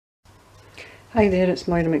Hi there, it's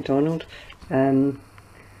Moira McDonald.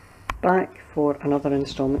 Back for another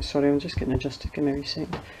instalment. Sorry, I'm just getting adjusted. Give me a wee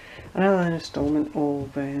second. Another instalment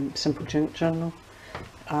of Simple Junk Journal.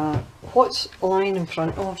 What's lying in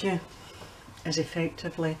front of you is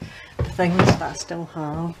effectively the things that I still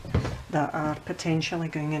have that are potentially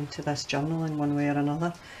going into this journal in one way or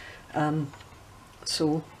another.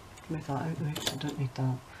 So, move that out the way, I don't need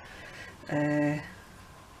that.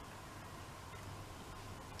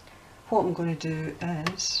 What I'm going to do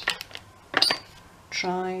is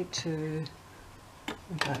try to move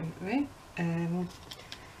that out the way,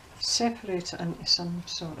 separate it into some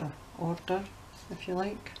sort of order, if you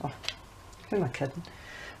like. Oh, who am I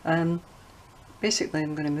kidding? Basically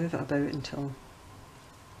I'm going to move it about until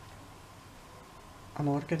I'm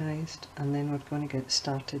organised, and then we're going to get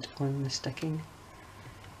started on the sticking.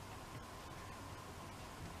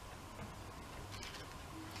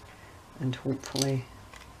 And hopefully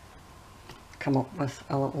come up with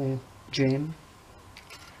a little gem.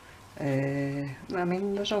 I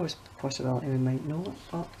mean, there's always a possibility we might know it,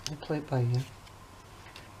 but we'll play it by ear.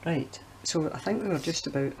 Right, so I think we were just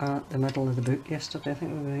about at the middle of the book yesterday. I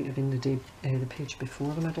think we might have been the page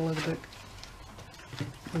before the middle of the book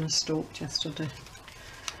when I stopped yesterday.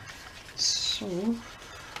 So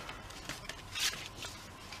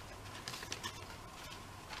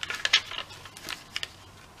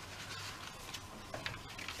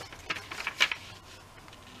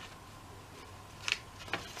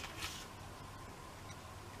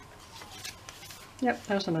yep,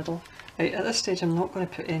 there's the middle. Right, at this stage I'm not going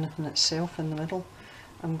to put anything itself in the middle.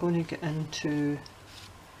 I'm going to get into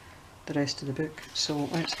the rest of the book. So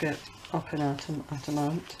let's get up in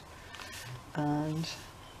Adamant, and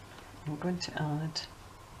I'm going to add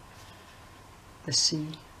the C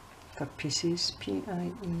for pieces, P-I-E-C-E-S,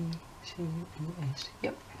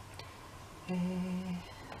 yep.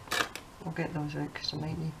 I'll get those out because I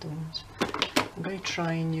might need those. I'm going to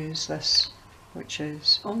try and use this, which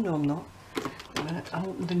is, oh no I'm not. A minute, I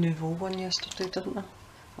opened the Nouveau one yesterday, didn't I?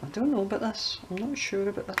 I don't know about this, I'm not sure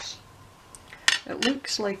about this. It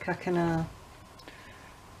looks like a kind of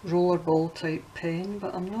rollerball type pen,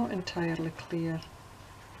 but I'm not entirely clear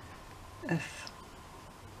if...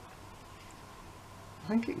 I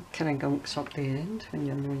think it kind of gunks up the end when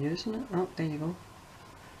you're not using it. Oh, there you go.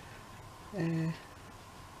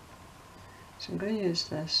 So I'm going to use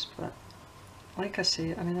this, but like I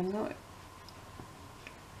say, I mean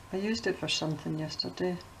I used it for something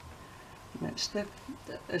yesterday. It's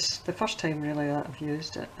the first time really that I've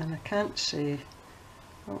used it, and I can't say,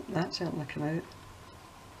 oh, that's certainly come out.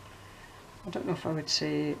 I don't know if I would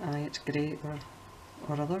say it's great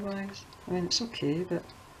or otherwise. I mean, it's okay, but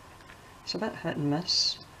it's a bit hit and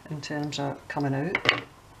miss in terms of coming out.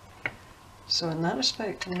 So in that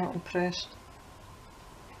respect I'm not impressed.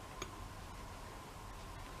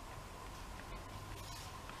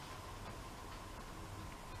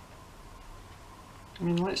 I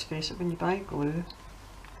mean, let's face it, when you buy glue,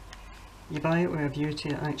 you buy it with a view to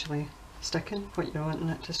it actually sticking what you're wanting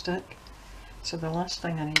it to stick. So the last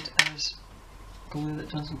thing I need is glue that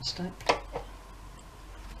doesn't stick.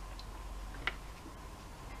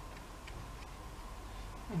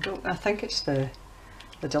 I think it's the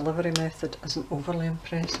delivery method isn't overly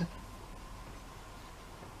impressive.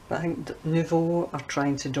 But I think Nouveau are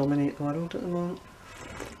trying to dominate the world at the moment.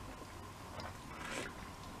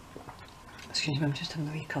 Excuse me, I'm just having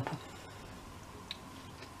a wee cuppa.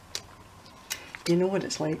 You know what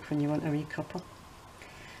it's like when you want a wee cuppa.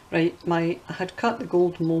 Right, I had cut the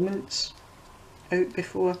gold moments out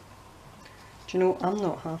before. Do you know, I'm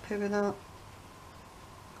not happy with that.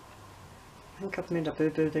 I think I've made a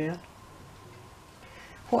boo-boo there.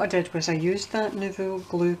 What I did was I used that Nouveau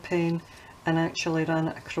glue pen and actually ran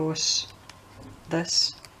it across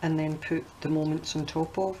this and then put the moments on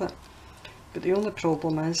top of it. But the only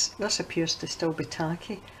problem is this appears to still be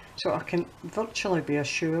tacky, so I can virtually be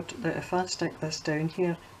assured that if I stick this down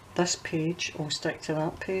here, this page will stick to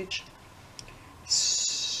that page.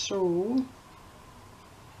 So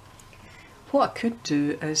what I could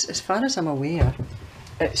do is, as far as I'm aware,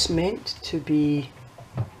 it's meant to be,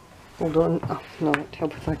 hold on, oh, no, it'd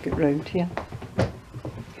help if I get round here.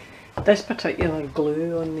 This particular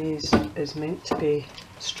glue on these is meant to be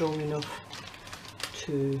strong enough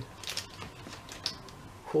to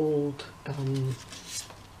hold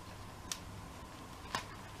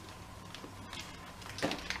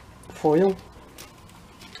foil.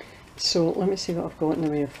 So let me see what I've got in the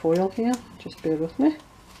way of foil here, just bear with me.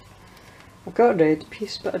 I've got a red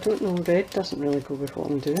piece, but I don't know, red doesn't really go with what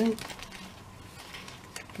I'm doing.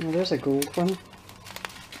 Now there's a gold one.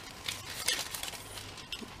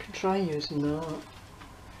 I can try using that.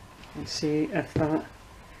 and see if that,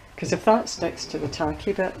 because if that sticks to the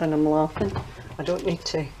tacky bit then I'm laughing. I don't need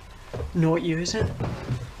to not use it.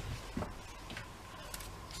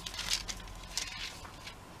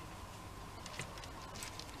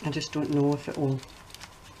 I just don't know if it will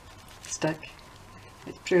stick.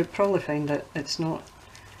 You'll probably find that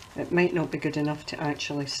it might not be good enough to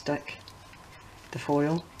actually stick the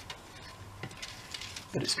foil,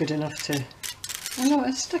 but it's good enough to, oh no,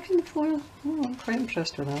 it's sticking the foil. Oh, I'm quite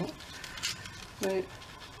impressed with that. Right,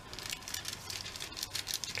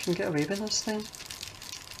 can get away with this then.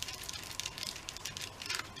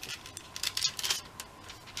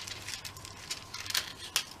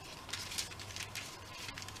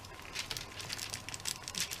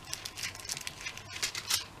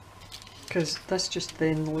 Because this just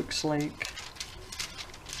then looks like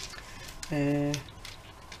it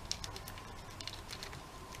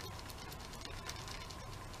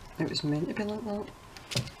was meant to be like that.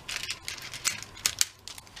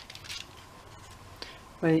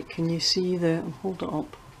 Right, can you see the, hold it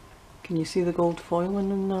up, can you see the gold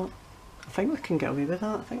foiling in that? I think we can get away with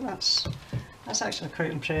that. I think that's actually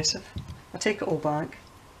quite impressive. I take it all back.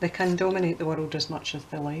 They can dominate the world as much as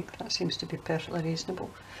they like. That seems to be perfectly reasonable.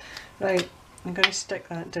 Right, I'm going to stick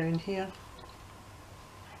that down here.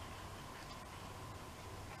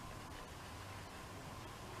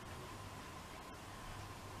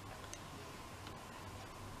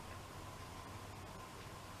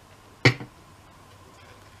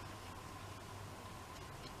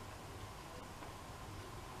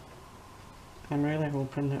 I'm really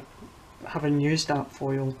hoping that, having used that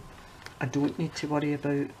foil, I don't need to worry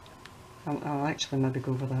about, I'll actually maybe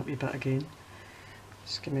go over that wee bit again.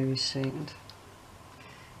 Just give me a wee second.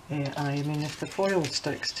 I mean, if the foil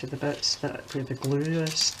sticks to the bits that where the glue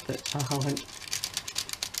is that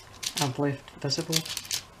I've left visible,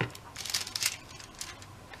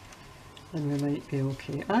 then we might be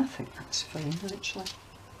okay. I think that's fine actually.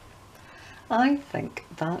 I think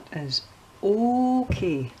that is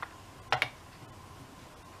okay.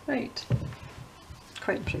 Right,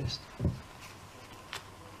 quite impressed.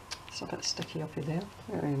 It's a bit sticky up there.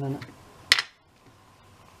 Wait a minute.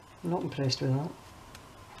 I'm not impressed with that.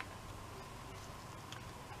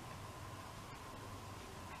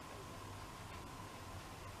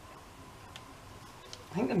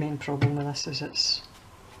 I think the main problem with this is it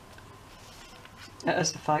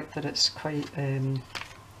is the fact that it's quite,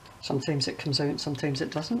 sometimes it comes out and sometimes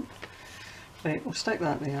it doesn't. Right, we'll stick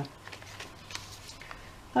that there.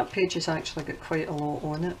 That page has actually got quite a lot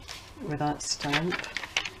on it with that stamp.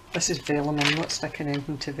 This is vellum, I'm not sticking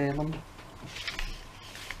anything to vellum.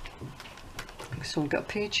 So we've got a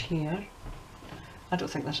page here. I don't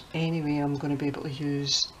think there's any way I'm going to be able to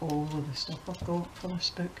use all of the stuff I've got for this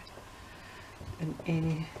book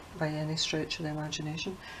by any stretch of the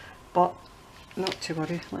imagination, but not to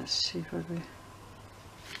worry. Let's see where we,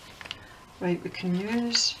 right, we can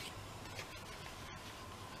use,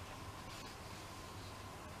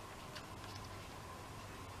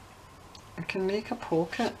 I can make a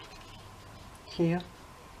pocket here.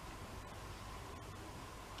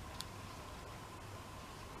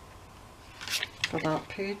 For that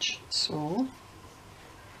page, so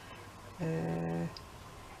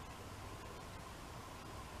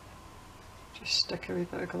just stick a wee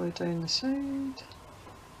bit of glue down the side.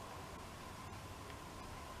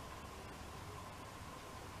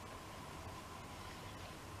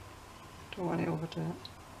 Don't want to overdo it.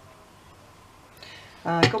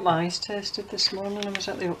 I got my eyes tested this morning. I was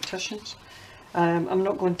at the optician's. I'm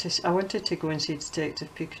not going to. I wanted to go and see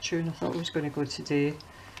Detective Pikachu, and I thought I was going to go today,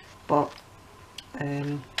 but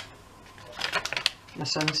my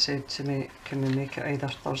son said to me, can we make it either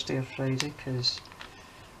Thursday or Friday, because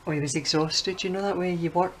he was exhausted. You know that way you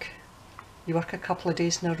work a couple of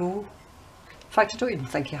days in a row. In fact, I don't even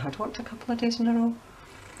think he had worked a couple of days in a row.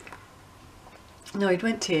 No, he'd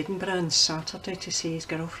went to Edinburgh on Saturday to see his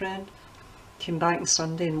girlfriend, came back on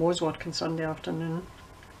Sunday and was working Sunday afternoon,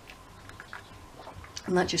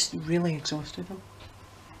 and that just really exhausted him,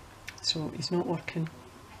 so he's not working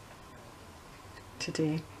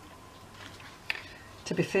today.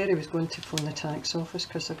 To be fair, he was going to phone the tax office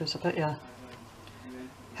because there was a bit of a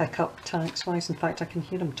hiccup tax wise. In fact, I can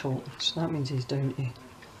hear him talk, so that means he's down to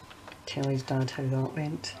tell his dad how that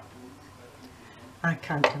went. I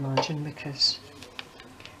can't imagine, because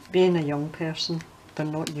being a young person, they're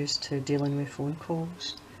not used to dealing with phone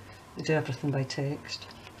calls. They do everything by text,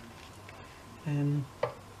 and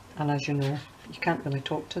as you know, you can't really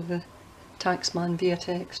talk to the tax man via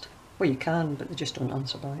text. Well, you can, but they just don't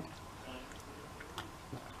answer back.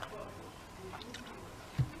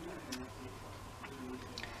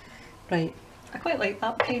 Right, I quite like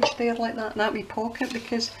that page there, like that, and that wee pocket,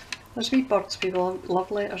 because there's wee birds with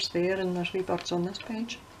love letters there, and there's wee birds on this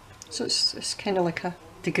page. So it's kind of like a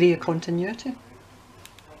degree of continuity.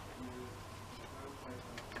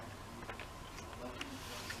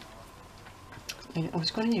 I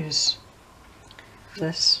was going to use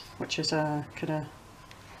this, which is a kind of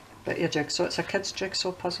bit of a jigsaw. It's a kid's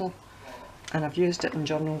jigsaw puzzle, and I've used it in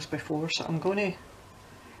journals before, so I'm going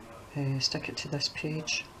to stick it to this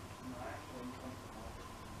page,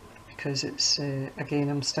 because it's again,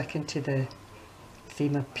 I'm sticking to the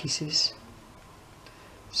theme of pieces,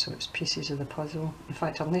 so it's pieces of the puzzle. In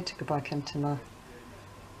fact, I'll need to go back into my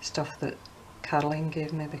stuff that Caroline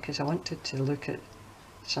gave me, because I wanted to look at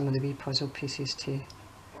some of the wee puzzle pieces to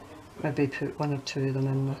maybe put one or two of them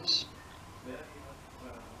in this.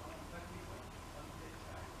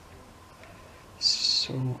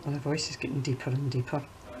 So the voice is getting deeper and deeper.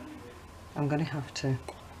 I'm going to have to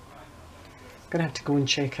go and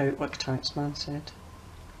check out what the taxman said.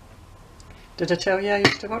 Did I tell you I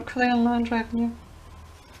used to work for the Inland Revenue?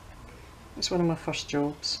 It's one of my first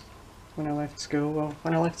jobs when I left school. Well,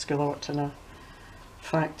 when I left school I worked in a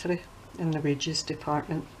factory in the wages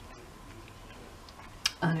department,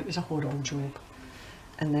 and it was a horrible job,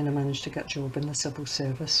 and then I managed to get a job in the civil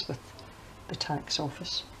service with the tax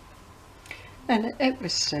office, and it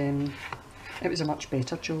was a much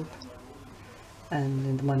better job,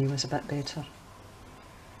 and the money was a bit better,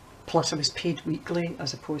 plus I was paid weekly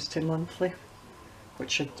as opposed to monthly,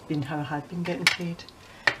 which had been how I had been getting paid.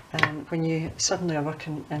 And when you suddenly are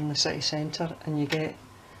working in the city centre and you get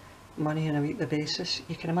money on a weekly basis,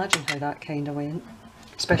 you can imagine how that kind of went,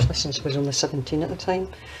 especially since I was only 17 at the time.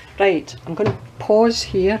 Right, I'm going to pause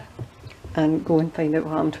here and go and find out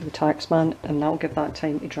what happened to the taxman, and that'll give that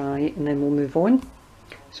time to dry, and then we'll move on.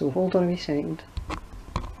 So hold on a wee second.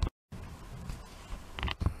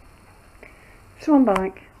 So I'm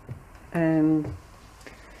back.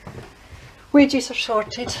 Wages are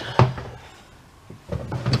sorted.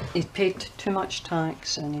 He's paid too much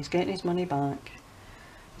tax and he's getting his money back.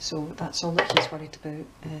 So that's all that he's worried about,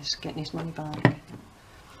 is getting his money back.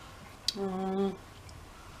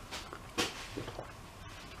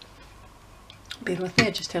 Bear with me,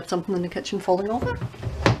 I just heard something in the kitchen falling over.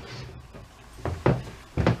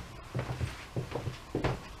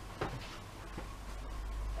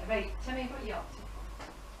 Right, Timmy, what are you up to?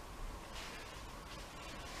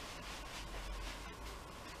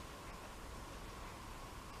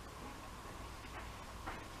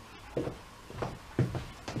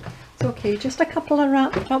 It's okay, just a couple of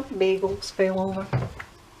wrapped up bagels fell over.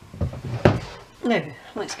 Now,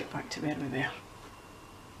 let's get back to where we were.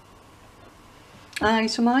 Aye,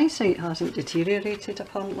 so my eyesight hasn't deteriorated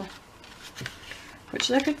apparently, which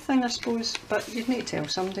is a good thing I suppose, but you'd need to tell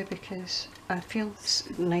somebody, because I feel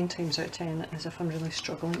 9 times out of 10 as if I'm really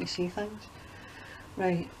struggling to see things.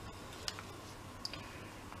 Right,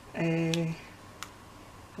 I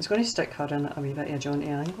was going to stick her in at a wee bit of a jaunty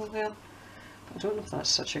angle there, but I don't know if that's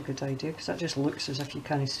such a good idea, because that just looks as if you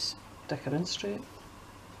can't stick her in straight.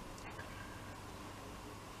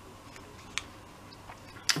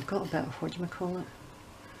 I've got a bit of, what do you call it,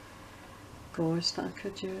 gauze that I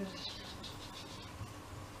could use.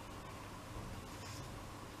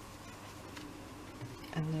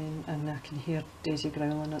 And I can hear Daisy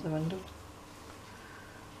growling at the window.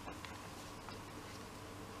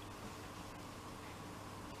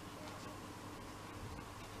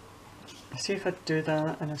 See if I do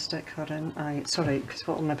that and I stick her in. Aye, it's alright, because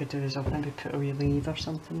what I'll maybe do is I'll maybe put a wee leaf or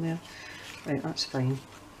something there. Right, that's fine.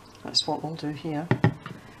 That's what we'll do here.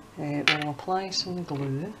 We'll apply some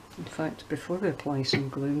glue. In fact, before we apply some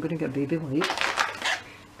glue, I'm going to get baby wipe,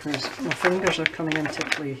 because my fingers are coming into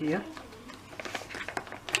play here.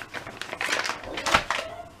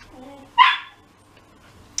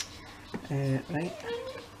 Right.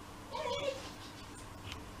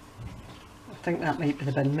 I think that might be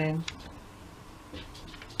the bin men.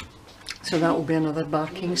 So that will be another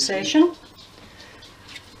barking session.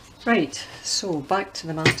 Right, so back to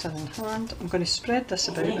the matter in hand. I'm going to spread this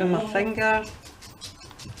about with my finger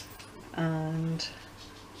and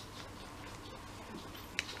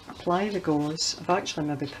apply the gauze. I've actually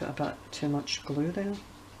maybe put a bit too much glue there,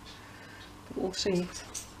 but we'll see.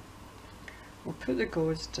 We'll put the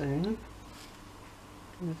gauze down,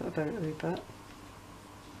 move it about a wee bit.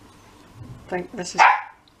 I think this is,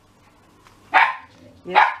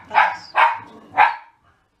 yeah, that's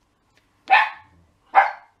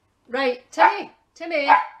right. Timmy, Timmy,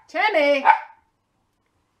 Timmy,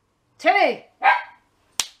 Timmy,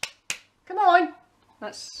 come on.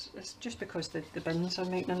 It's just because the bins are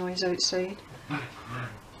making a noise outside.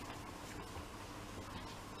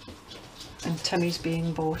 and Timmy's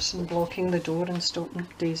being boss and blocking the door and stopping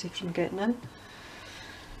Daisy from getting in.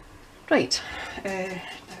 Right, now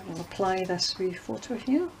we'll apply this wee photo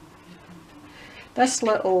here. This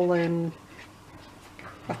little,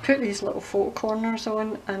 I've put these little photo corners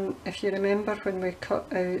on, and if you remember when we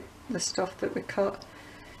cut out the stuff that we cut,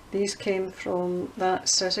 these came from that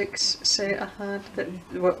Sizzix set I had that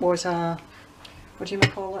was a, what do you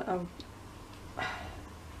call it,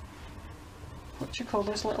 what do you call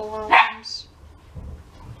those little albums?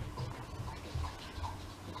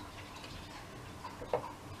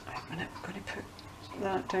 I'm going to put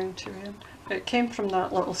that down to here. It came from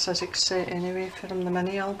that little Sizzix set anyway, from the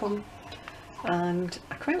mini album, and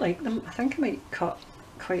I quite like them. I think I might cut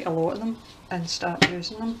quite a lot of them and start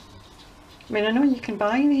using them. I mean, I know you can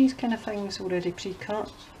buy these kind of things already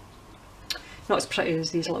pre-cut. Not as pretty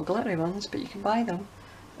as these little glittery ones, but you can buy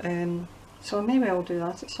them. So maybe I'll do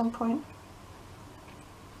that at some point.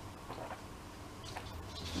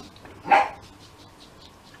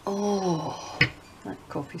 Oh, that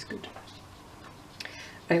coffee's good.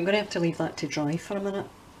 Right, I'm going to have to leave that to dry for a minute.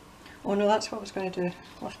 Oh no, that's what I was going to do.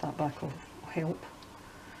 Lift that back off, will help.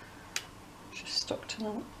 Just stuck to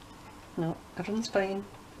that. No, everything's fine.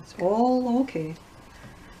 It's all okay.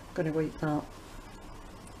 I'm going to wipe that.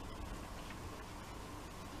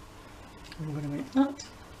 I'm going to wipe that.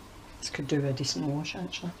 This could do a decent wash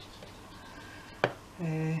actually.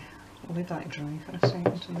 I'll leave that to dry for a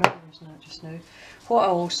second. I'm not using that just now. What I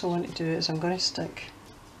also want to do is I'm going to stick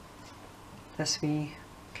this wee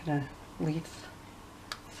kind of leaf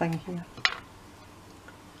thing here.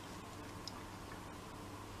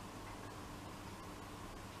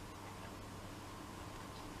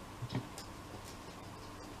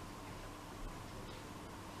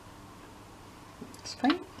 It's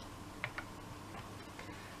fine.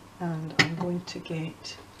 And I'm going to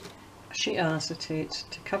get a sheet of acetate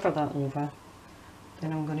to cover that over.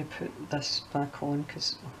 Then I'm going to put this back on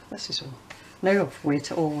because this is all. Now I've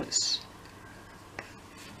waited all it's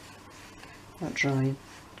not dry.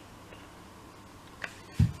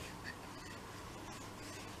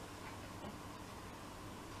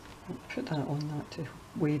 Put that on that to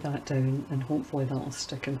weigh that down, and hopefully that will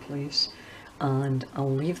stick in place. And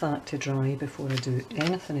I'll leave that to dry before I do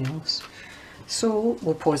anything else. So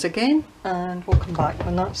we'll pause again and we'll come back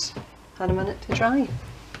when that's had a minute to dry.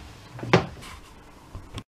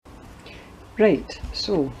 Right,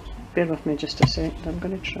 so bear with me just a second. I'm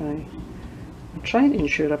going to I'm trying to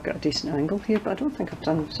ensure I've got a decent angle here, but I don't think I've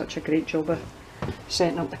done such a great job of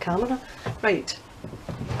setting up the camera. Right,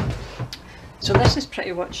 so this is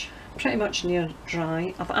pretty much near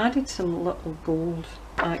dry. I've added some little gold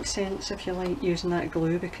accents, if you like, using that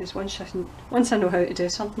glue, because once I know how to do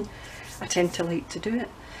something, I tend to like to do it.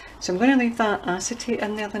 So I'm going to leave that acetate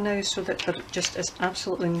in there now, so that there just is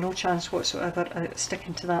absolutely no chance whatsoever of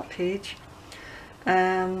sticking to that page.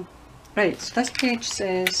 Right, so this page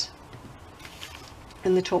says,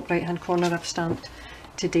 in the top right hand corner I've stamped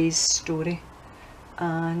today's story,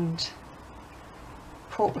 and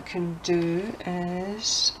what we can do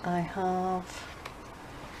is I have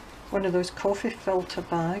one of those coffee filter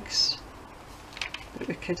bags that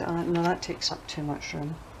we could add. No, that takes up too much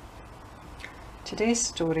room. Today's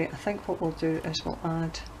story, I think what we'll do is we'll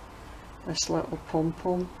add this little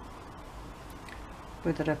pom-pom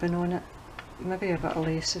with a ribbon on it, maybe a bit of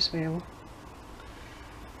lace as well.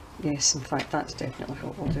 Yes, in fact that's definitely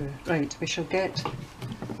what we'll do. Right, we shall get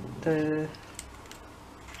the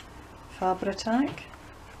Fabri-Tac.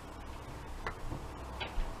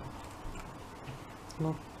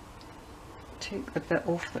 We'll take the bit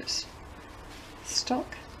off that's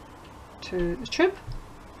stuck to the tube,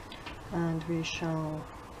 and we shall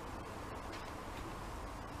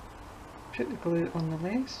put the glue on the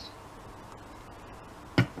lace.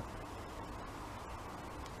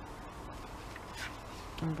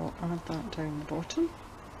 And we'll add that down the bottom.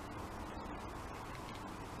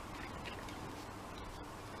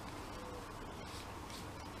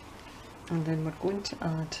 And then we're going to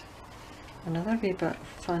add another wee bit of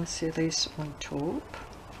fancy lace on top.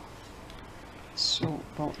 So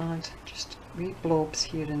we'll add just wee blobs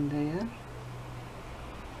here and there,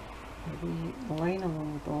 a wee line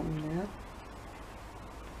along the bottom there,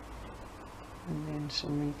 and then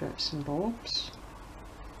some wee bits and bobs.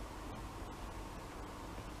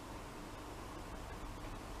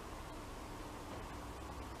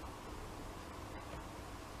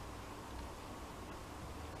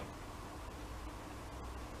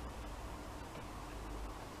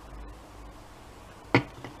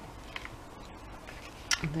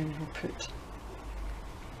 And then we'll put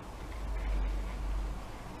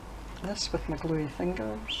this with my gluey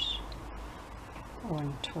fingers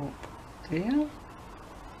on top there,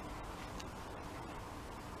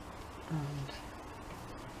 and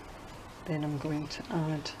then I'm going to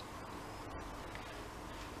add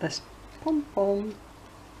this pom-pom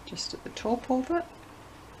just at the top of it.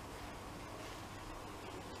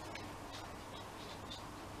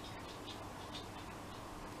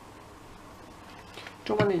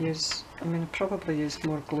 Don't want to use, I mean I probably used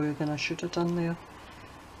more glue than I should have done there,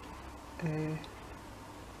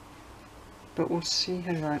 but we'll see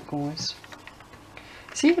how that goes.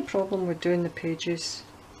 See, the problem with doing the pages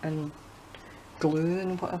and glue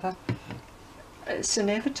and whatever, it's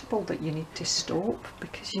inevitable that you need to stop,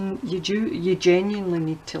 because you genuinely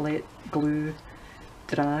need to let glue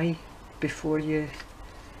dry before you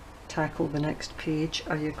tackle the next page,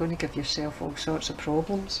 or you're going to give yourself all sorts of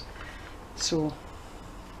problems. So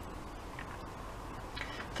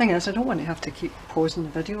thing is, I don't want to have to keep pausing the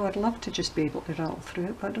video. I'd love to just be able to rattle through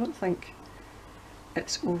it, but I don't think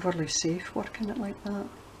it's overly safe working it like that.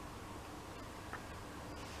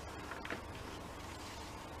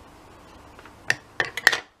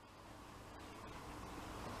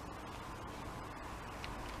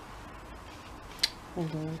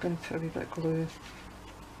 Hold on, I'm going to put a wee bit of glue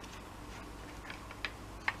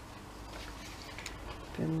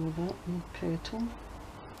with that on the petal,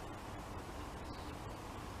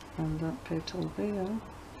 and that petal there.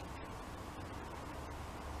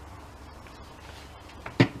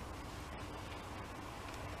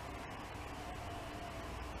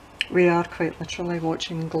 We are quite literally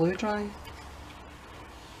watching glue dry.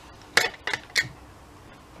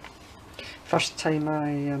 First time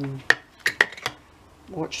I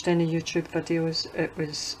watched any YouTube videos, it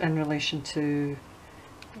was in relation to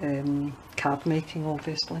card making,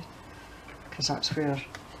 obviously, because that's where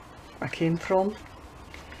I came from.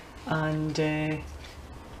 And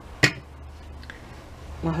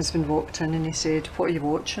my husband walked in and he said, "What are you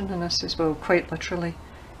watching?" And I says, "Well, quite literally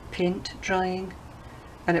paint drying."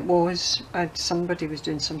 And it was, somebody was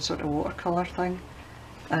doing some sort of watercolour thing,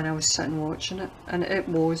 and I was sitting watching it, and it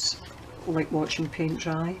was like watching paint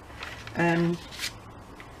dry. I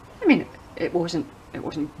mean, it wasn't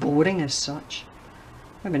boring as such.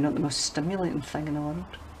 Maybe not the most stimulating thing in the world,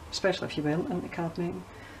 especially if you weren't into card making,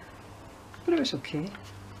 but it was okay.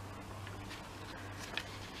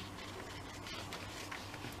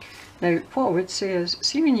 Now, what I would say is,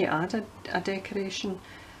 see, when you add a decoration,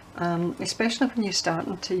 especially when you're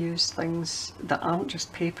starting to use things that aren't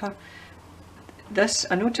just paper. This,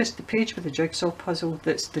 I noticed the page with the jigsaw puzzle,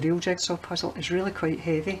 that's the real jigsaw puzzle, is really quite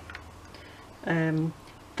heavy.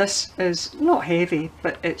 This is not heavy,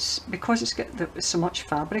 but it's because it's got so much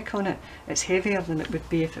fabric on it, it's heavier than it would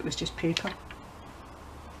be if it was just paper.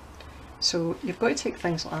 So you've got to take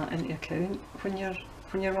things like that into account when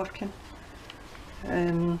you're working,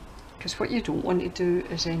 because what you don't want to do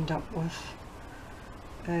is end up with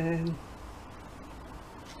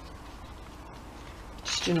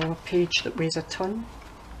just, you know, a page that weighs a ton.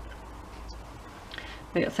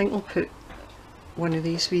 Right, I think I'll put one of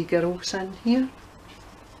these wee girls in here.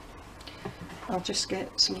 I'll just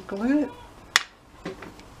get some glue.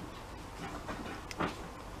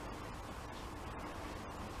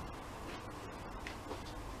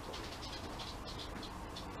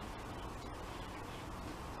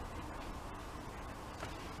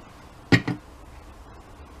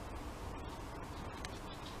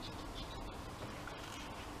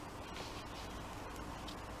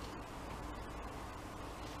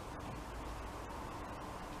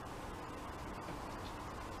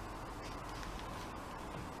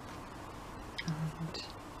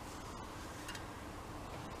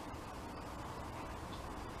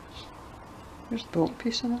 Where's the bolting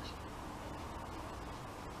piece on this?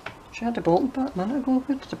 She had the bolting bit a minute ago.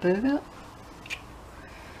 Where did I move it?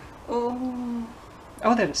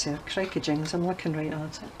 Oh, there it's there. Crikey jings, I'm looking right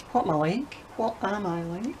at it. What am I like? What am I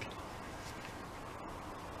like?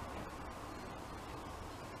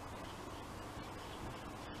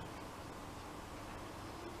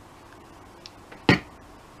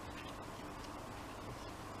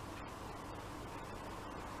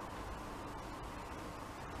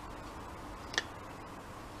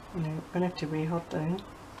 Now, I'm going to have to weigh her down.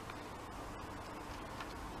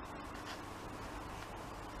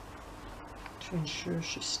 To ensure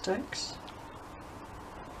she sticks.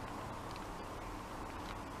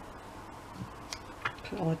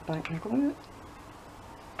 Put the lid back and glue it.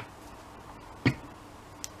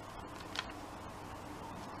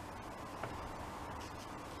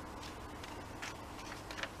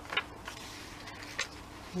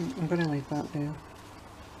 I'm going to leave that there.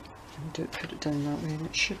 And put it down that way, and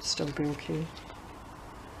it should still be okay.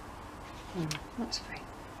 That's fine.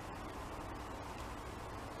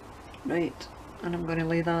 Right, and I'm going to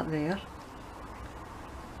lay that there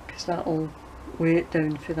because that'll weigh it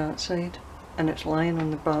down for that side, and it's lying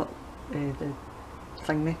on the the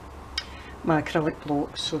thingy, my acrylic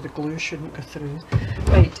block, so the glue shouldn't go through.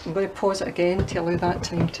 Right, I'm going to pause it again to allow that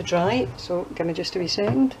time to dry, so give me just a wee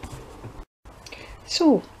second.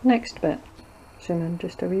 So, next bit, zoom in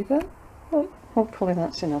just a wee bit. Oh, hopefully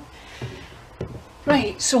that's enough.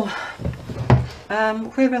 Right, so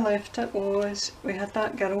where we left it was we had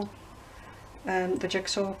that girl, the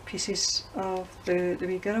jigsaw pieces of the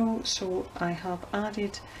wee girl, so I have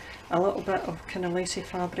added a little bit of kind of lacy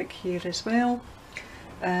fabric here as well.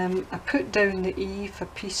 I put down the E for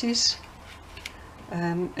pieces.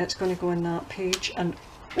 It's going to go in that page, and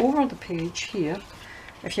over the page here,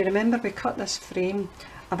 if you remember we cut this frame,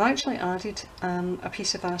 I've actually added a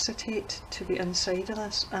piece of acetate to the inside of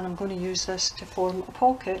this, and I'm going to use this to form a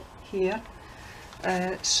pocket here.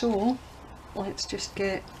 So let's just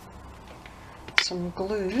get some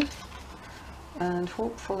glue and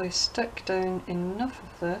hopefully stick down enough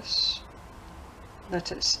of this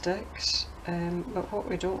that it sticks, but what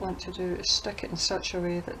we don't want to do is stick it in such a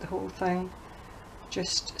way that the whole thing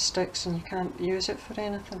just sticks and you can't use it for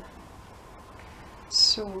anything.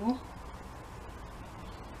 So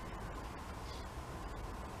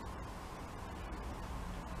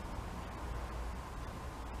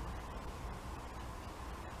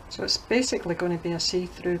it's basically going to be a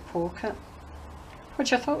see-through pocket,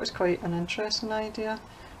 which I thought was quite an interesting idea.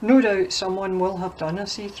 No doubt someone will have done a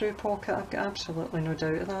see-through pocket, I've got absolutely no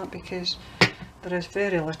doubt of that, because there is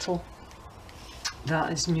very little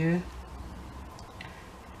that is new.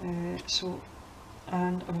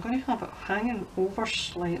 And I'm going to have it hanging over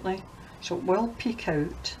slightly, so it will peek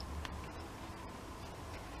out.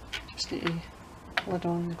 Just need to lid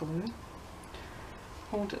on the glue,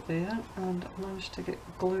 hold it there, and I managed to get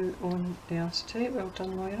glue on the acetate. Well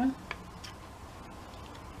done, Moira.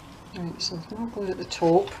 Right, so there's no glue at the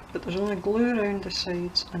top, but there's only glue around the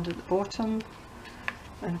sides and at the bottom,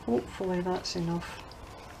 and hopefully that's enough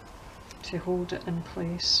to hold it in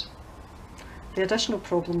place. The additional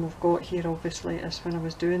problem we've got here obviously is when I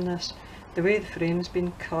was doing this, the way the frame's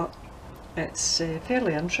been cut, it's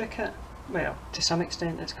fairly intricate. Well, to some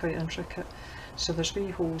extent it's quite intricate, so there's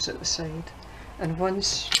wee holes at the side, and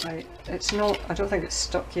once, right, it's not, I don't think it's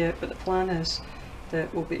stuck yet, but the plan is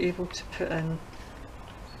that we'll be able to put in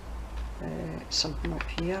something up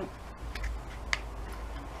here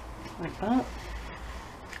like that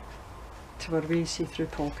to our wee see-through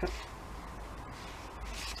pocket.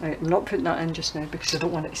 Right, I'm not putting that in just now because I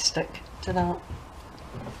don't want it to stick to that.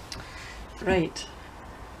 Right,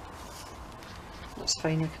 that's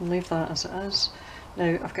fine, we can leave that as it is.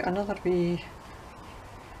 Now I've got another wee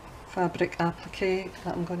fabric applique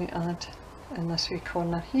that I'm going to add in this wee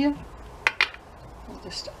corner here. I'll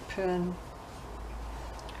just put in,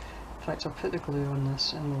 fact I'll put the glue on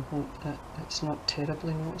this and we'll hope that it's not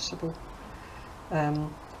terribly noticeable. I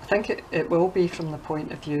think it will be from the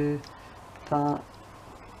point of view that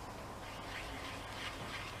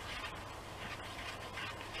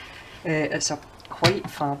it's a white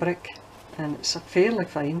fabric and it's a fairly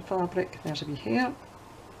fine fabric. There's a wee hair,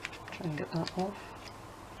 try and get that off.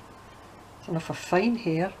 It's enough of fine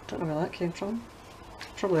hair, don't know where that came from,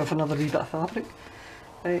 probably off another wee bit of fabric.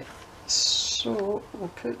 Right, so we'll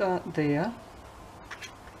put that there,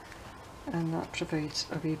 and that provides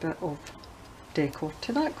a wee bit of decor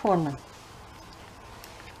to that corner.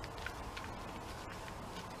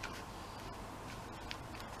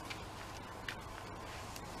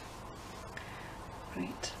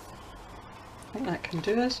 Right, I think that can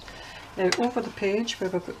do us. Now over the page where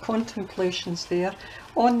we've got contemplations there,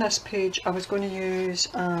 on this page I was going to use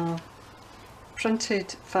a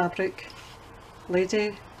printed fabric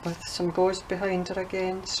lady with some gauze behind her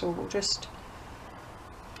again, so we'll just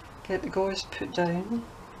get the gauze put down,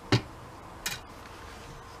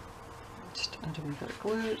 just add a wee bit of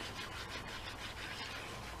glue.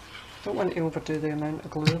 Don't want to overdo the amount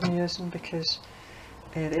of glue I'm using, because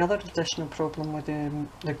the other additional problem with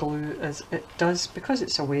the glue is it does, because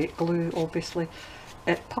it's a wet glue obviously,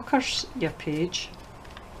 it puckers your page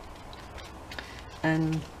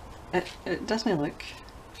and it doesn't look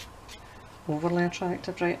overly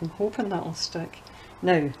attractive. Right, I'm hoping that'll stick.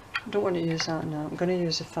 Now, I don't want to use that now, I'm going to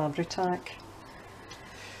use a Fabri-Tac.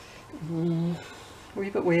 A wee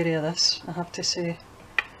bit wary of this, I have to say,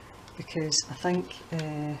 because I think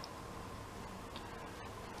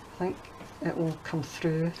it will come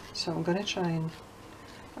through, so I'm going to try and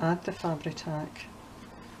add the Fabri-Tac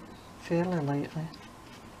fairly lightly.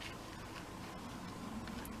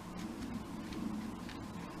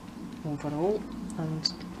 Overall,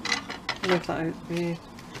 and leave that out the way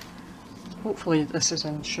hopefully this is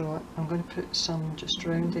in shot. I'm going to put some just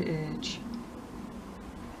round the edge.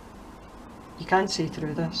 You can see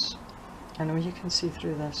through this. I know you can see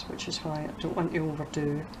through this, which is why I don't want to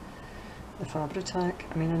overdo the Fabri-Tac.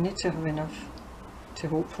 I mean, I need to have enough to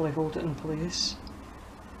hopefully hold it in place,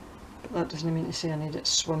 but that doesn't mean to say I need it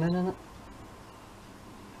swimming in it.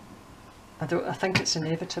 I think it's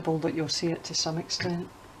inevitable that you'll see it to some extent.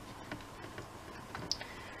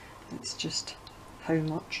 It's just how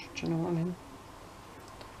much, do you know what I mean?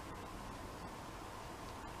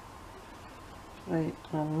 Right,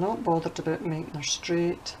 I'm not bothered about making her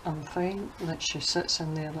straight, I'm fine that she sits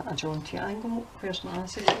in there at a jaunty angle. Where's my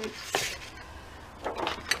acetate?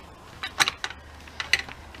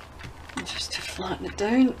 Just to flatten it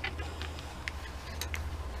down.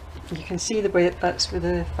 You can see the wet bits with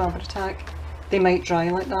the Fabri-Tac. They might dry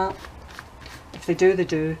like that. If they do, they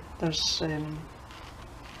do. There's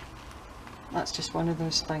that's just one of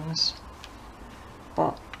those things.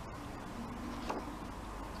 But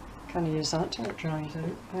can you use that till it dries out?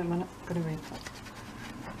 Wait a minute, I'm going to wait it.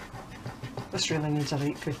 This really needs a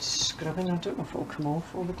right good scrubbing. I don't know if it'll come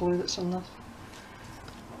off all the glue that's on this.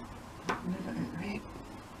 Move it out right.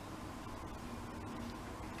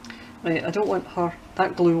 Right, I don't want her,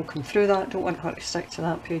 that glue will come through that, I don't want her to stick to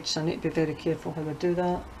that page, so I need to be very careful how I do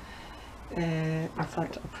that. In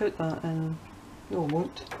fact, I'll put that in, no I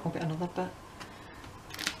won't, I'll get another bit,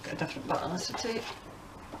 get a different bit of acetate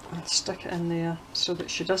and stick it in there so that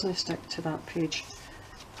she doesn't stick to that page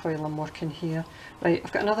while I'm working here. Right,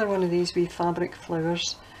 I've got another one of these wee fabric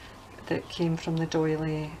flowers that came from the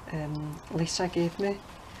doily Lisa gave me,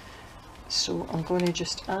 so I'm going to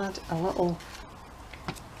just add a little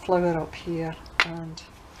flower up here and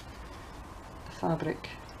the fabric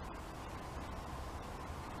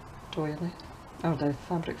doily, or the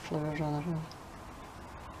fabric flower rather.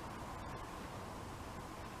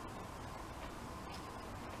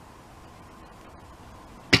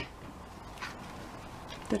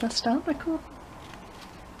 Did I start recording?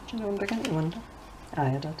 Do you know, I'm beginning to wonder.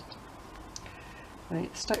 Aye, I did.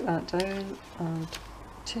 Right, stick that down and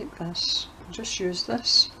take this, just use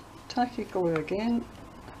this tacky glue again.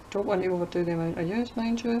 Don't want to overdo the amount I use,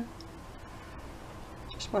 mind you.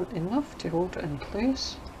 Just want enough to hold it in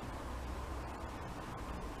place.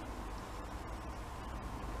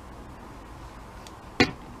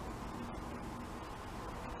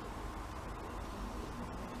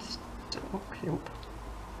 Okay,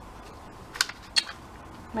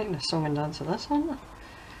 making a song and dance of this, aren't I?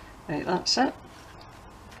 Right, that's it.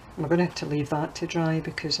 I'm going to have to leave that to dry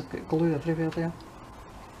because I've got glue everywhere there.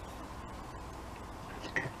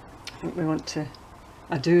 I think we want to,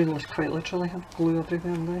 I do quite literally have glue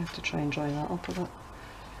everywhere. I'm going to have to try and dry that up a bit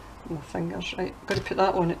with my fingers. Right, I'm going to put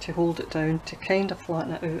that on it to hold it down, to kind of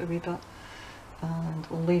flatten it out a wee bit, and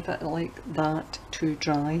we'll leave it like that to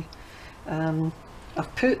dry.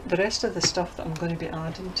 I've put the rest of the stuff that I'm going to be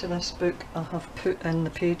adding to this book, I have put in the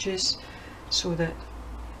pages so that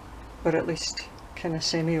we're at least kind of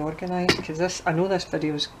semi-organised, because this, I know this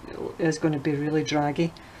video is going to be really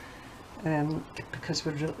draggy. Because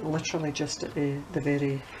we're literally just at the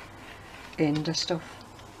very end of stuff.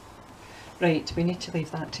 Right, we need to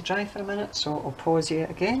leave that to dry for a minute, so I'll pause you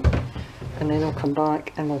again and then I'll come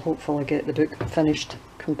back and we'll hopefully get the book finished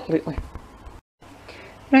completely.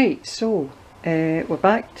 Right, so we're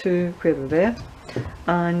back to where we were,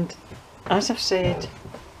 and as I've said,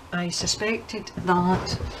 I suspected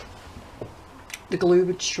that the glue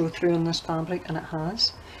would show through on this fabric, and it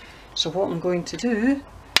has. So what I'm going to do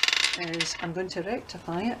is I'm going to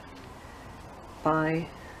rectify it by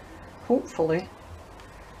hopefully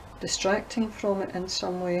distracting from it in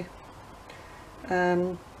some way.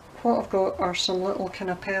 What I've got are some little kind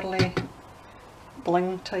of pearly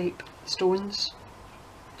bling type stones,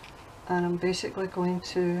 and I'm basically going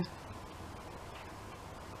to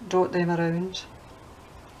dot them around,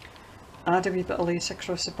 add a wee bit of lace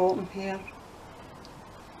across the bottom here,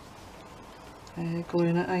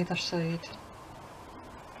 gluing it either side.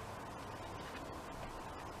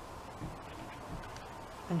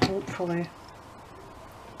 And hopefully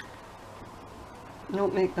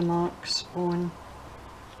not make the marks on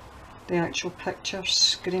the actual picture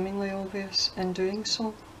screamingly obvious in doing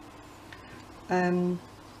so.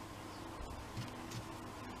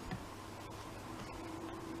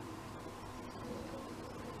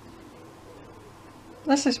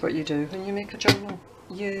 This is what you do when you make a journal.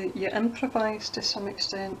 You improvise to some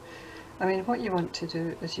extent. I mean, what you want to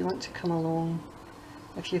do is you want to come along,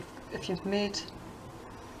 if you've made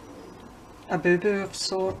a boo-boo of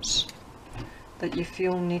sorts that you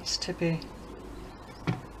feel needs to be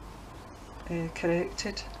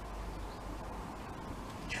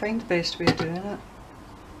find the best way of doing it.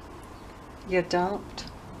 You adapt.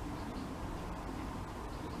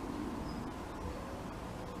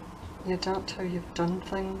 You adapt how you've done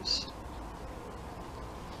things.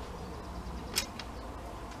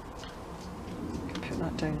 You can put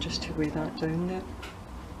that down just to weigh that down there.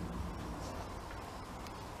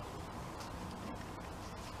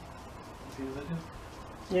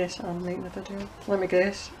 Yes, I'm making the video. Let me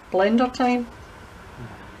guess. Blender time?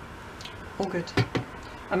 Oh good.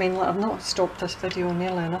 I mean, I've not stopped this video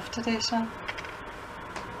nearly enough today, Sam.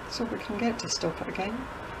 So we can get to stop it again.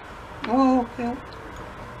 Oh, yeah.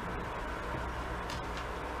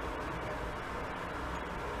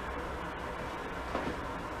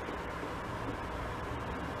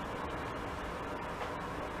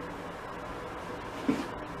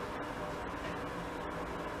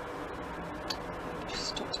 Just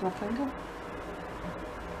stuck to my finger.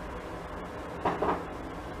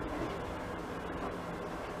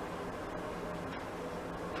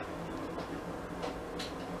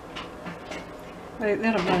 Right,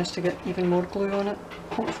 there I've managed to get even more glue on it.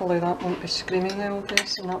 Hopefully that won't be screaming the old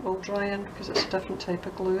days and that will dry in because it's a different type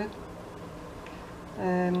of glue.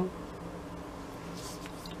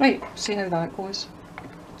 Right, see how that goes.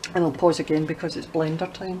 And I'll pause again because it's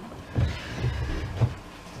blender time.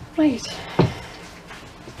 Right.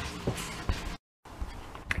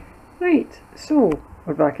 Right, so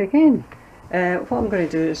we're back again. What I'm going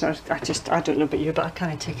to do is, I don't know about you, but I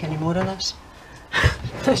can't take any more of this.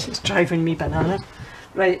 This is driving me banana.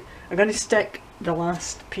 Right, I'm going to stick the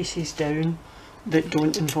last pieces down that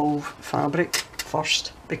don't involve fabric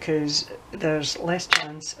first because there's less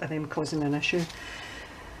chance of them causing an issue.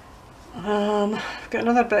 I've got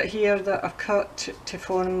another bit here that I've cut to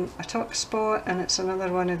form a tuck spot, and it's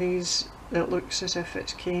another one of these that looks as if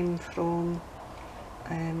it came from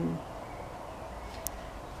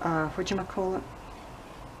what do you call it?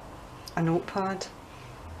 A notepad.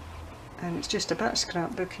 And it's just a bit of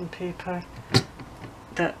scrapbooking paper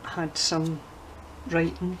that had some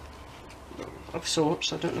writing of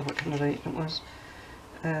sorts. I don't know what kind of writing it was.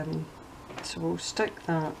 So we'll stick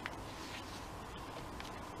that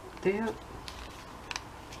there,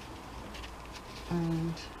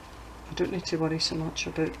 and I don't need to worry so much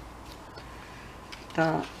about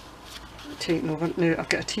that taking over. Now I've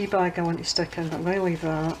got a tea bag I want to stick in, but I'm going to leave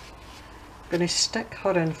that. I'm going to stick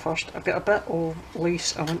her in first. I've got a bit of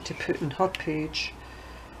lace I want to put in her page,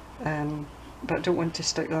 but I don't want to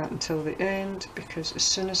stick that until the end because as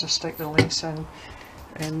soon as I stick the lace in,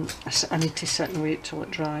 I need to sit and wait till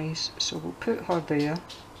it dries. So we'll put her there.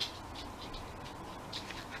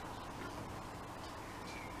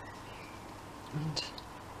 And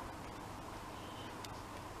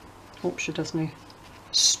hope she doesn't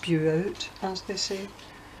spew out, as they say.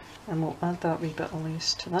 And we'll add that wee bit of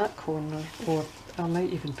lace to that corner, or I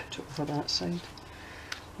might even put it over that side.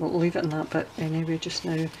 We'll leave it in that bit anyway just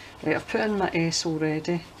now. Right, I've put in my S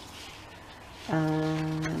already,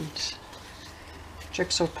 and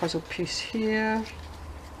jigsaw puzzle piece here.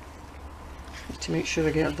 Need to make sure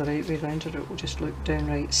I get it the right way round, or it will just look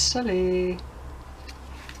downright silly.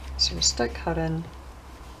 So we'll stick her in.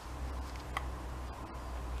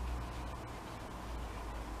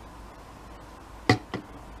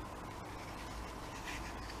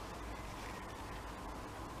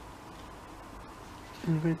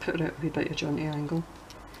 I'm going to put her at a wee bit of a jaunty angle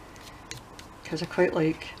because I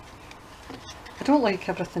don't like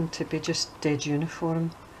everything to be just dead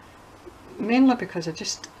uniform, mainly because I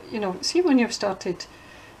just, you know, see when you've started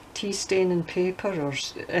tea staining paper, or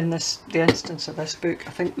in the instance of this book,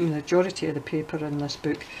 I think the majority of the paper in this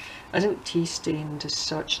book isn't tea stained as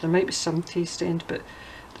such. There might be some tea stained, but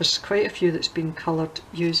there's quite a few that's been coloured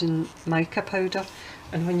using mica powder,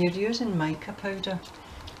 and when you're using mica powder,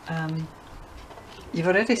 you've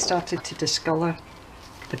already started to discolour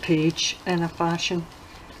the page in a fashion,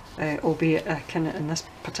 albeit in this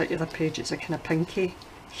particular page it's a kind of pinky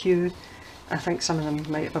hue. I think some of them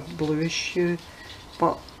might have a bluish hue,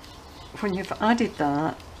 but when you've added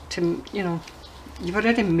that to, you know, you've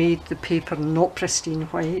already made the paper not pristine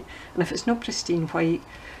white, and if it's not pristine white,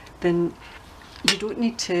 then you don't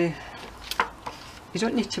need to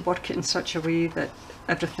work it in such a way that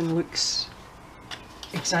everything looks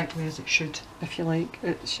exactly as it should, if you like.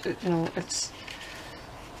 You know, it's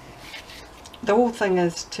the whole thing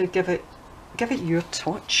is to give it your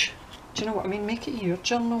touch. Do you know what I mean? Make it your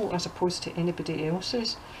journal as opposed to anybody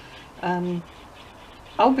else's.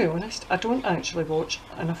 I'll be honest, I don't actually watch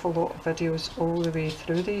an awful lot of videos all the way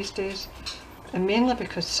through these days, and mainly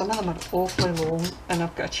because some of them are awfully long, and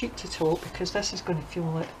I've got a cheek to talk because this is going to feel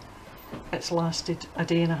like it's lasted a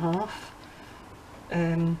day and a half.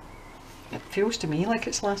 it feels to me like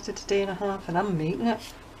it's lasted a day and a half, and I'm making it.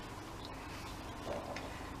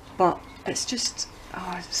 But it's just,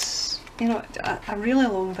 oh, it's, you know, a really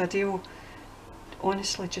long video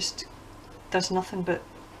honestly just does nothing but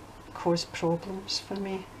cause problems for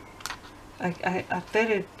me. I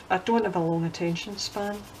don't have a long attention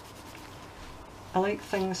span. I like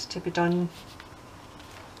things to be done,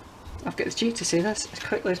 I've got the cheek to say this, as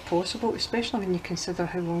quickly as possible, especially when you consider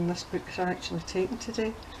how long this book's actually taken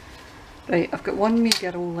today. Right, I've got one wee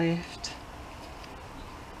girl left,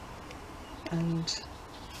 and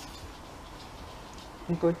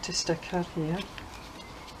I'm going to stick her here.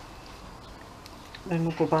 Then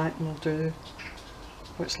we'll go back and we'll do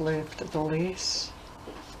what's left of the lace,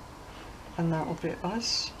 and that'll be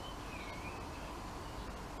us.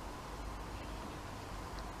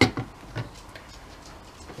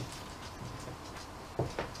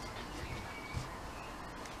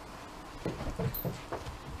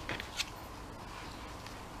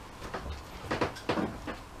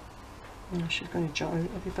 She's going to jut out a wee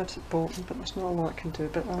bit at the bottom, but there's not a lot I can do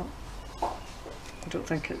about that. I don't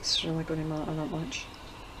think it's really going to matter that much.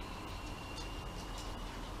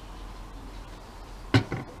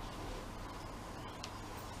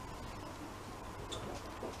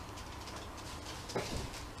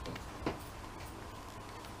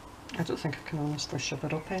 I don't think I can honestly shove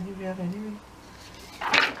it up anywhere anyway.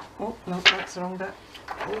 Oh, no, that's the wrong bit.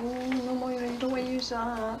 Oh, no, Moira, you don't want to use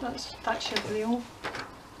that. That's your real.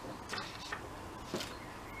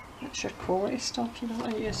 That's your quality stuff, you don't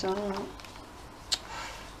want to use that.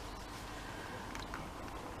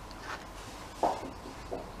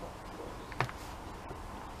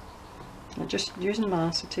 I'm just using my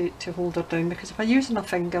acetate to hold her down, because if I use my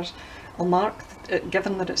fingers, I'll mark it,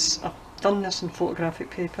 given that I've done this in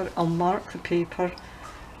photographic paper, I'll mark the paper,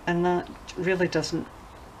 and that really doesn't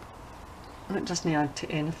add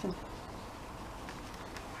to anything.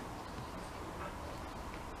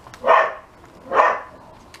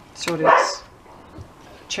 Sorry, it's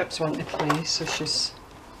Chip's wanting to play, so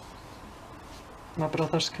my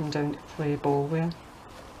brother's come down to play ball with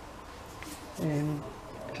her.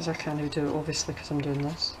 Because I can't do it obviously because I'm doing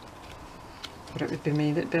this. Or it would be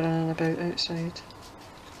me that'd be running about outside.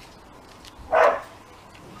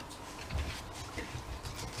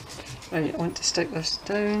 Right, I want to stick this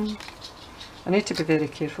down. I need to be very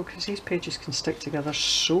careful because these pages can stick together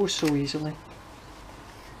so easily.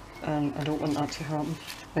 And I don't want that to happen.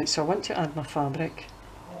 Right, so I want to add my fabric.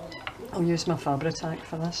 I'll use my Fabri-Tac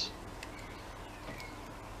for this.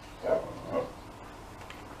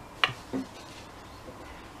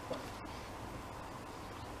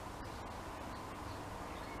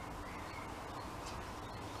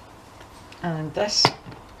 And this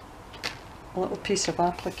little piece of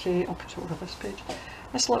applique, I'll put it over this page.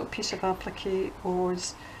 This little piece of applique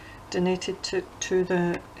was donated to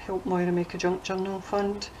the Help Moira Make a Junk Journal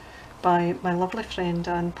Fund by my lovely friend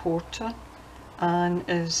Anne Porter. Anne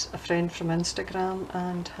is a friend from Instagram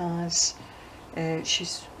and has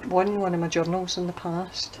she's won one of my journals in the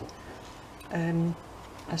past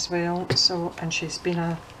as well. So, and she's been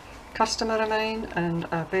a customer of mine and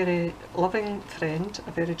a very loving friend,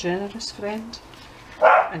 a very generous friend,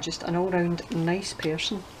 and just an all-round nice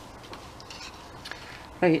person.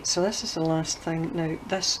 Right, so this is the last thing. Now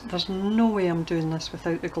there's no way I'm doing this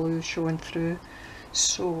without the glue showing through,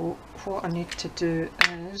 so what I need to do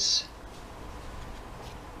is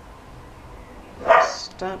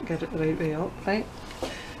get it the right way up, right?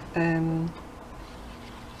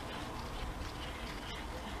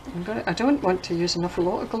 I don't want to use an awful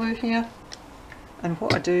lot of glue here, and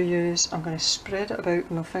what I do use, I'm going to spread it about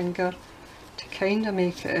with my finger to kind of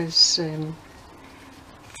make it as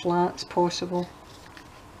flat as possible.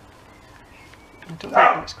 I don't think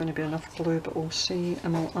that's going to be enough glue, but we'll see.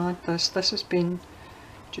 And I'll add this. This has been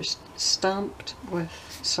just stamped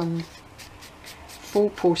with some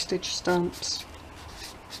faux postage stamps,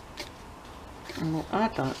 and we'll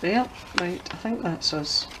add that there. Right, I think that's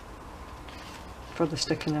us for the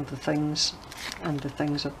sticking of the things and the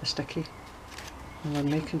things of the sticky. And we're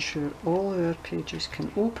making sure all our pages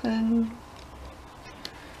can open.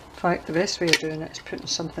 In fact, the best way of doing it is putting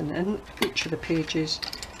something in each of the pages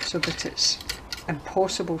so that it's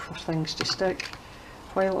impossible for things to stick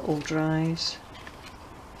while it all dries.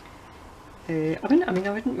 I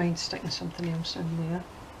wouldn't mind sticking something else in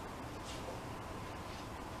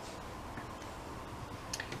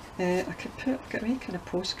there. I could get a wee kind of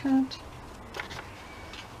postcard.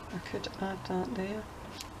 I could add that there.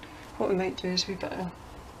 What we might do is a wee bit of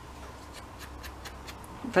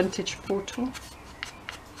vintage photo.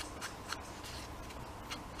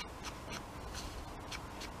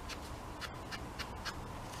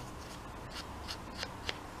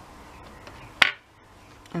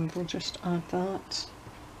 and we'll just add that.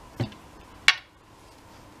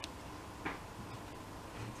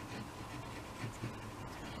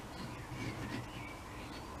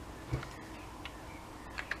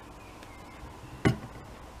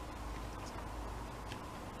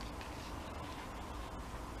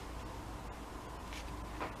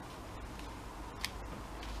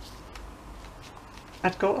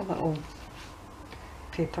 I'd got a little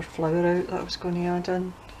paper flower out that I was going to add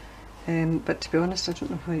in, but to be honest I don't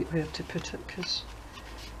know where to put it, because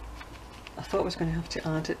I thought I was going to have to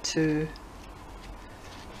add it to,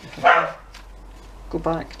 if I can go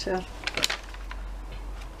back to her.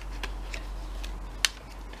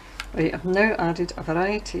 Right, I've now added a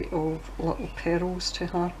variety of little petals to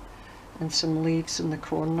her and some leaves in the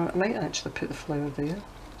corner. I might actually put the flower there.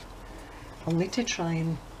 I'll need to try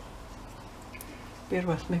and bear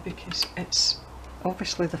with me, because it's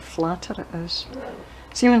obviously the flatter it is.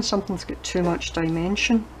 See, when something's got too much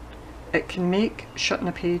dimension, it can make shutting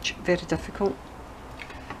a page very difficult.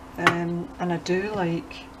 And I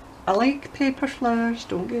like paper flowers,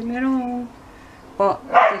 don't get me wrong, but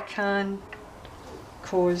they can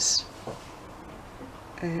cause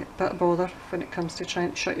a bit of bother when it comes to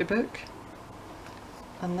trying to shut your book,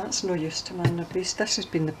 and that's no use to man of these. This has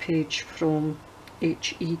been the page from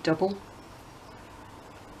HE Double.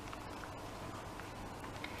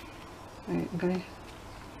 Right,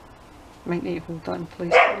 might need to hold that in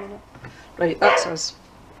place for a minute. Right, that's us.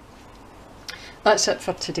 That's it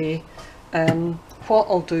for today. What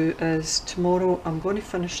I'll do is tomorrow I'm going to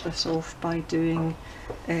finish this off by doing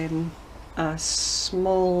a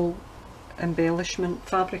small embellishment,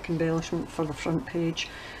 fabric embellishment for the front page.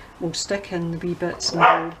 We'll stick in the wee bits and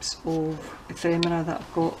bobs of ephemera that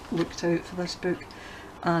I've got looked out for this book,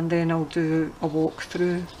 and then I'll do a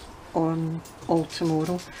walkthrough on all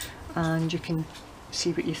tomorrow, and you can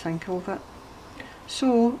see what you think of it.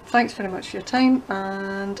 So thanks very much for your time,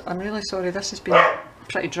 and I'm really sorry this has been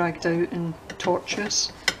pretty dragged out and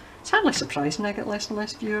tortuous. It's hardly surprising I get less and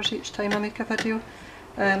less viewers each time I make a video.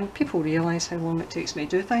 People realise how long it takes me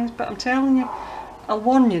to do things, but I'm telling you, I'll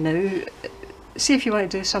warn you now, see, if you want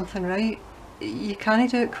to do something right, you can't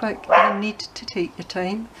do it quick. You need to take your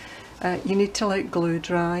time. You need to let glue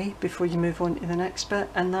dry before you move on to the next bit,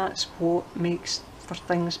 and that's what makes for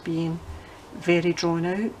things being very drawn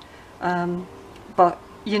out. But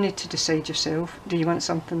you need to decide yourself, do you want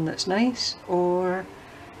something that's nice, or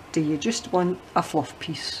do you just want a fluff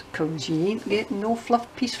piece? Because you ain't getting no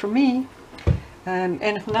fluff piece from me.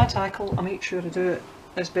 Anything I tackle, I make sure I do it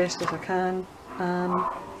as best as I can,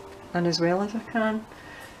 and as well as I can.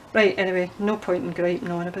 Right, anyway, no point in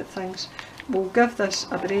griping on about things. We'll give this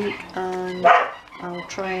a break, and I'll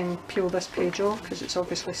try and peel this page off because it's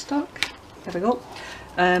obviously stuck. There we go.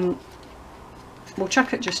 We'll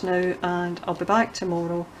chuck it just now, and I'll be back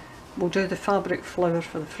tomorrow. We'll do the fabric flower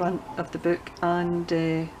for the front of the book and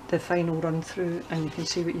the final run through, and you can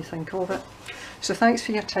see what you think of it. So thanks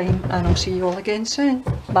for your time, and I'll see you all again soon.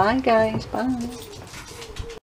 Bye guys, bye.